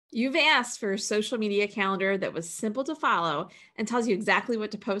You've asked for a social media calendar that was simple to follow and tells you exactly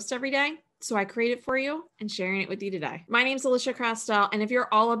what to post every day. So I created it for you and sharing it with you today. My name's Alisia Krastel, and if you're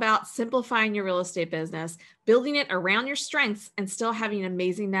all about simplifying your real estate business, building it around your strengths, and still having an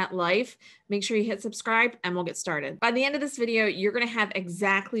amazing net life, make sure you hit subscribe and we'll get started. By the end of this video, you're going to have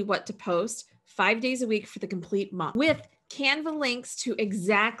exactly what to post 5 days a week for the complete month with Canva links to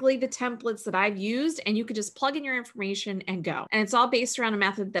exactly the templates that I've used, and you could just plug in your information and go. And it's all based around a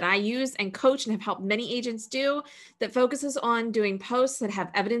method that I use and coach and have helped many agents do that focuses on doing posts that have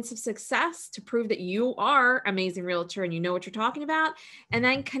evidence of success to prove that you are an amazing realtor and you know what you're talking about, and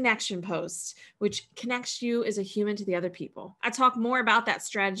then connection posts, which connects you as a human to the other people. I talk more about that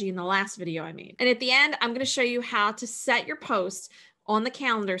strategy in the last video I made. And at the end, I'm going to show you how to set your posts on the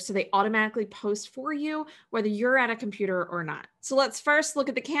calendar so they automatically post for you, whether you're at a computer or not. So let's first look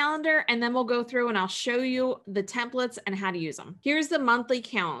at the calendar, and then we'll go through and I'll show you the templates and how to use them. Here's the monthly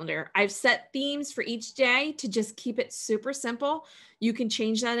calendar. I've set themes for each day to just keep it super simple. You can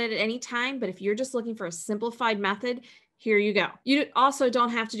change that at any time, but if you're just looking for a simplified method, here you go. You also don't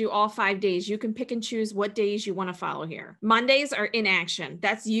have to do all 5 days. You can pick and choose what days you want to follow here. Mondays are in action.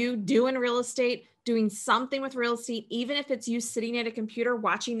 That's you doing real estate, doing something with real estate, even if it's you sitting at a computer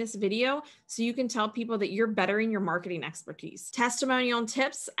watching this video so you can tell people that you're bettering your marketing expertise. Testimonial and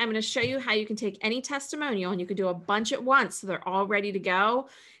tips. I'm going to show you how you can take any testimonial and you can do a bunch at once so they're all ready to go.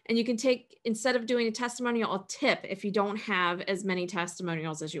 And you can take, instead of doing a testimonial, a tip if you don't have as many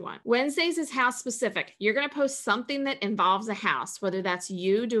testimonials as you want. Wednesdays is house specific. You're going to post something that involves a house, whether that's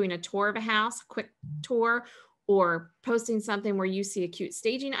you doing a tour of a house, a quick tour, or posting something where you see a cute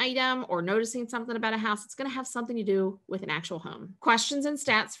staging item or noticing something about a house. It's going to have something to do with an actual home. Questions and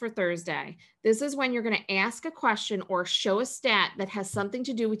stats for Thursday. This is when you're going to ask a question or show a stat that has something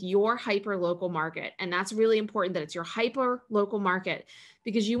to do with your hyper local market. And that's really important that it's your hyper local market,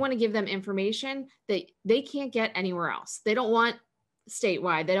 because you want to give them information that they can't get anywhere else. They don't want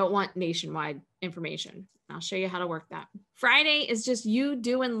statewide. They don't want nationwide information. I'll show you how to work that. Friday is just you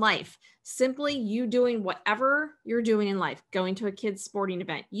doing life. Simply you doing whatever you're doing in life, going to a kid's sporting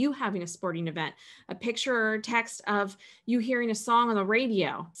event, you having a sporting event, a picture or text of you hearing a song on the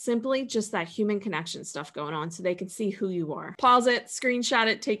radio, simply just that human connection stuff going on so they can see who you are. Pause it, screenshot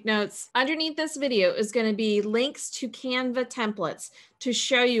it, take notes. Underneath this video is going to be links to Canva templates to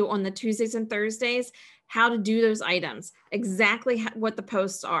show you on the Tuesdays and Thursdays how to do those items, exactly what the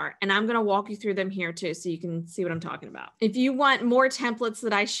posts are. And I'm going to walk you through them here too, so you can see what I'm talking about. If you want more templates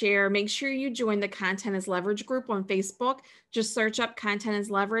that I share, make sure you join the Content is Leverage group on Facebook. Just search up Content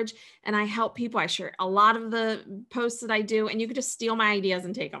is Leverage, and I help people. I share a lot of the posts that I do, and you can just steal my ideas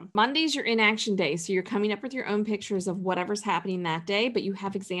and take them. Monday's your in action day. So you're coming up with your own pictures of whatever's happening that day, but you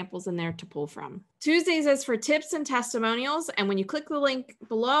have examples in there to pull from. Tuesdays is for tips and testimonials. And when you click the link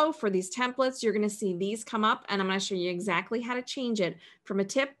below for these templates, you're going to see these come up, and I'm going to show you exactly how to change it from a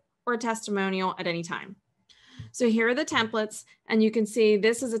tip or a testimonial at any time. So here are the templates, and you can see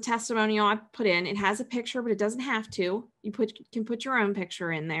this is a testimonial I put in. It has a picture, but it doesn't have to. You can put your own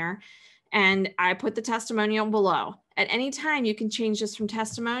picture in there, and I put the testimonial below. At any time, you can change this from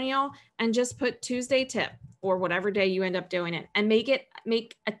testimonial and just put Tuesday tip or whatever day you end up doing it, and make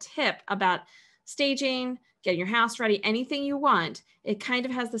a tip about staging, getting your house ready, anything you want. It kind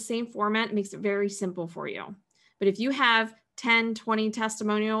of has the same format. It makes it very simple for you. But if you have 10, 20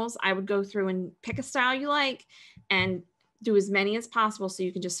 testimonials, I would go through and pick a style you like and do as many as possible so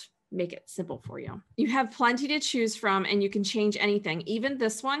you can just make it simple for you. You have plenty to choose from, and you can change anything. Even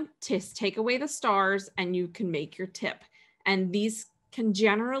this one, just take away the stars and you can make your tip. And these can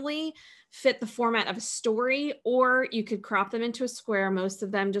generally fit the format of a story, or you could crop them into a square. Most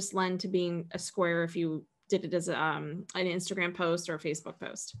of them just lend to being a square if you did it as an Instagram post or a Facebook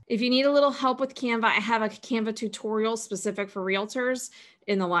post. If you need a little help with Canva, I have a Canva tutorial specific for realtors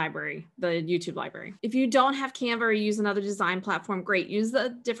in the library, the YouTube library. If you don't have Canva or use another design platform, great, use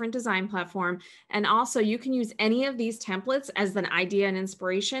the different design platform. And also you can use any of these templates as an idea and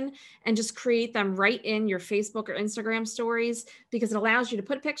inspiration and just create them right in your Facebook or Instagram stories, because it allows you to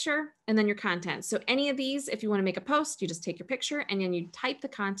put a picture and then your content. So any of these, if you want to make a post, you just take your picture and then you type the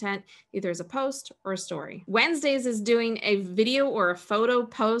content either as a post or a story. Wednesdays is doing a video or a photo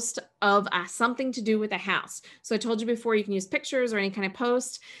post of something to do with a house. So I told you before, you can use pictures or any kind of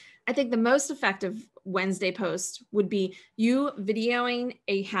post. I think the most effective Wednesday post would be you videoing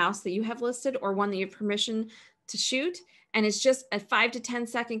a house that you have listed or one that you have permission to shoot. And it's just a 5 to 10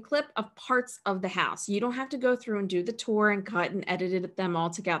 second clip of parts of the house. You don't have to go through and do the tour and cut and edit them all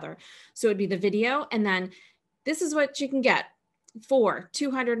together. So it'd be the video. And then this is what you can get. for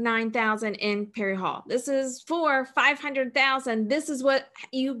 209,000 in Perry Hall. This is for 500,000. This is what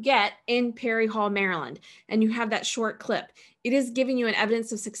you get in Perry Hall, Maryland. And you have that short clip. It is giving you an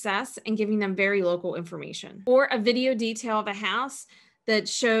evidence of success and giving them very local information. Or a video detail of a house that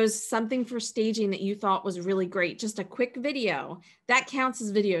shows something for staging that you thought was really great. Just a quick video. That counts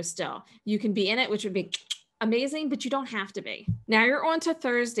as video still. You can be in it, which would be amazing, but you don't have to be. Now you're on to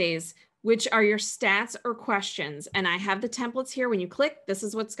Thursdays, which are your stats or questions. And I have the templates here. When you click, this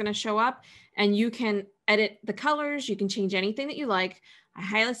is what's going to show up, and you can edit the colors. You can change anything that you like. I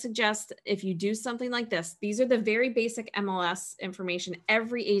highly suggest if you do something like this, these are the very basic MLS information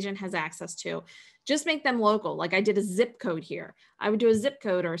every agent has access to. Just make them local. Like I did a zip code here. I would do a zip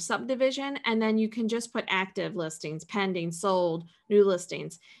code or a subdivision, and then you can just put active listings, pending, sold, new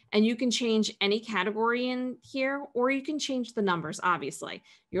listings, and you can change any category in here, or you can change the numbers, obviously.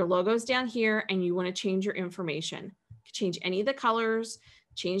 Your logo's down here, and you want to change your information. You can change any of the colors,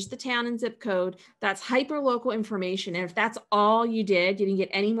 change the town and zip code. That's hyper local information. And if that's all you did, you didn't get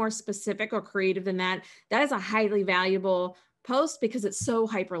any more specific or creative than that, that is a highly valuable post because it's so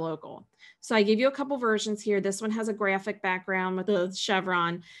hyper local. So I give you a couple versions here. This one has a graphic background with a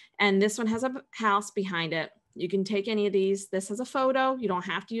chevron, and this one has a house behind it. You can take any of these. This has a photo. You don't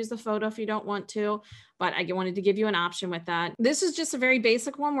have to use the photo if you don't want to, but I wanted to give you an option with that. This is just a very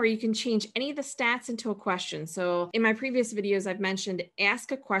basic one where you can change any of the stats into a question. So in my previous videos, I've mentioned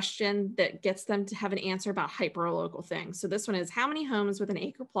ask a question that gets them to have an answer about hyper-local things. So this one is, how many homes with an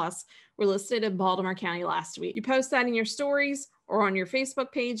acre plus were listed in Baltimore County last week? You post that in your stories or on your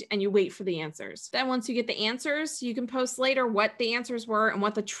Facebook page, and you wait for the answers. Then once you get the answers, you can post later what the answers were and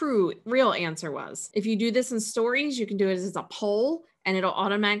what the true, real answer was. If you do this in stories, you can do it as a poll, and it'll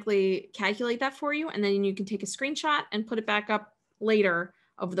automatically calculate that for you. And then you can take a screenshot and put it back up later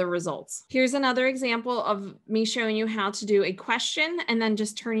of the results. Here's another example of me showing you how to do a question and then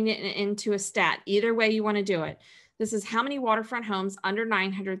just turning it into a stat. Either way you want to do it. This is how many waterfront homes under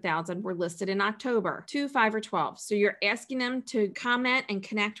 900,000 were listed in October, 2, 5, or 12. So you're asking them to comment and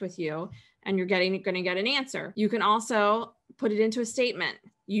connect with you, and you're going to get an answer. You can also put it into a statement.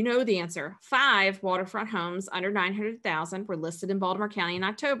 You know the answer. 5 waterfront homes under 900,000 were listed in Baltimore County in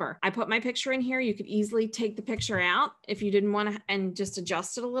October. I put my picture in here. You could easily take the picture out if you didn't want to, and just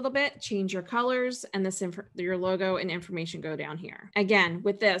adjust it a little bit, change your colors, and your logo and information go down here. Again,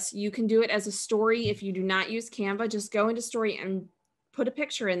 with this, you can do it as a story. If you do not use Canva, just go into story and put a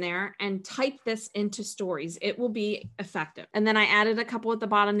picture in there and type this into stories. It will be effective. And then I added a couple at the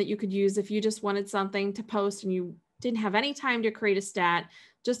bottom that you could use if you just wanted something to post and you didn't have any time to create a stat,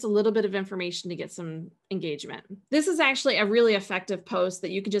 just a little bit of information to get some engagement. This is actually a really effective post that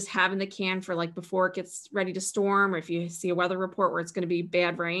you can just have in the can for like before it gets ready to storm, or if you see a weather report where it's going to be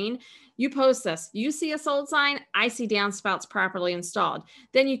bad rain, you post this. You see a sold sign, I see downspouts properly installed.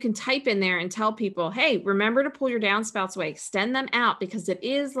 Then you can type in there and tell people, hey, remember to pull your downspouts away, extend them out, because it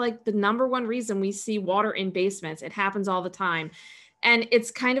is like the #1 reason we see water in basements. It happens all the time. And it's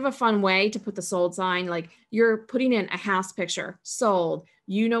kind of a fun way to put the sold sign, like you're putting in a house picture, sold,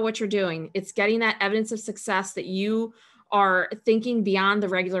 you know what you're doing. It's getting that evidence of success that you are thinking beyond the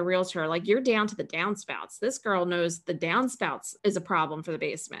regular realtor. Like you're down to the downspouts. This girl knows the downspouts is a problem for the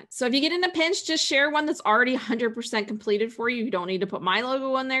basement. So if you get in a pinch, just share one that's already 100% completed for you. You don't need to put my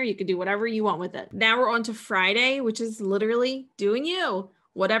logo on there. You can do whatever you want with it. Now we're on to Friday, which is literally doing you.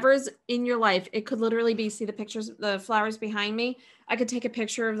 Whatever's in your life. It could literally be, see the pictures, the flowers behind me. I could take a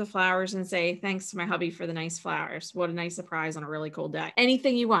picture of the flowers and say, thanks to my hubby for the nice flowers. What a nice surprise on a really cold day.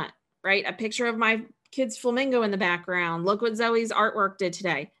 Anything you want, right? A picture of my kid's flamingo in the background. Look what Zoe's artwork did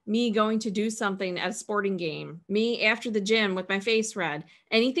today. Me going to do something at a sporting game. Me after the gym with my face red.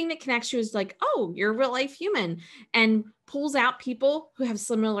 Anything that connects you is like, oh, you're a real life human, and pulls out people who have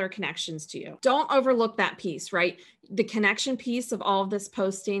similar connections to you. Don't overlook that piece, right? The connection piece of all of this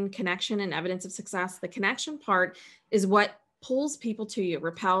posting, connection and evidence of success. The connection part is what pulls people to you,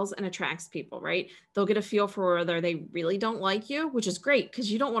 repels and attracts people, right? They'll get a feel for whether they really don't like you, which is great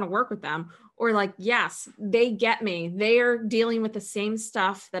because you don't want to work with them, or like, yes, they get me. They are dealing with the same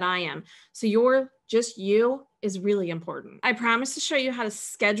stuff that I am. So just you is really important. I promise to show you how to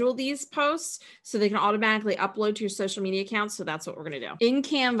schedule these posts so they can automatically upload to your social media accounts. So that's what we're going to do. In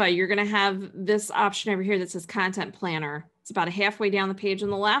Canva, you're going to have this option over here that says Content Planner. It's about halfway down the page on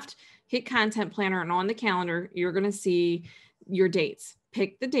the left. Hit Content Planner, and on the calendar, you're going to see your dates.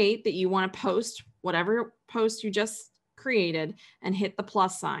 Pick the date that you want to post, whatever post you just created, and hit the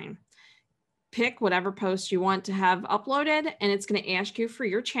plus sign. Pick whatever post you want to have uploaded, and it's going to ask you for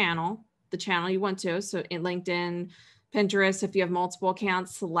your channel, the channel you want to. So in LinkedIn, Pinterest, if you have multiple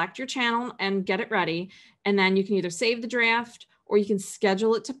accounts, select your channel and get it ready. And then you can either save the draft or you can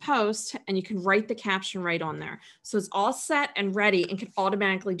schedule it to post and you can write the caption right on there. So it's all set and ready and can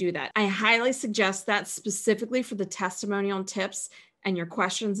automatically do that. I highly suggest that specifically for the testimonial tips and your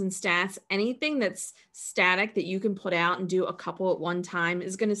questions and stats. Anything that's static that you can put out and do a couple at one time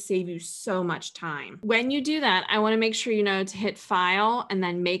is going to save you so much time. When you do that, I want to make sure you know to hit file and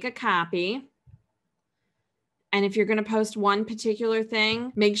then make a copy. And if you're going to post one particular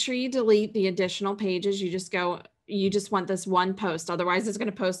thing, make sure you delete the additional pages. You just want this one post. Otherwise, it's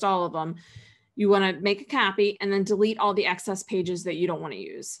going to post all of them. You want to make a copy and then delete all the excess pages that you don't want to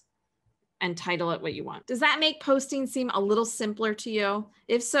use and title it what you want. Does that make posting seem a little simpler to you?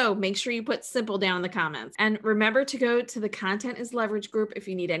 If so, make sure you put simple down in the comments. And remember to go to the Content is Leverage group if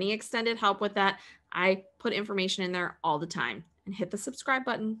you need any extended help with that. I put information in there all the time. And hit the subscribe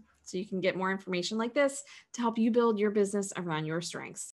button so you can get more information like this to help you build your business around your strengths.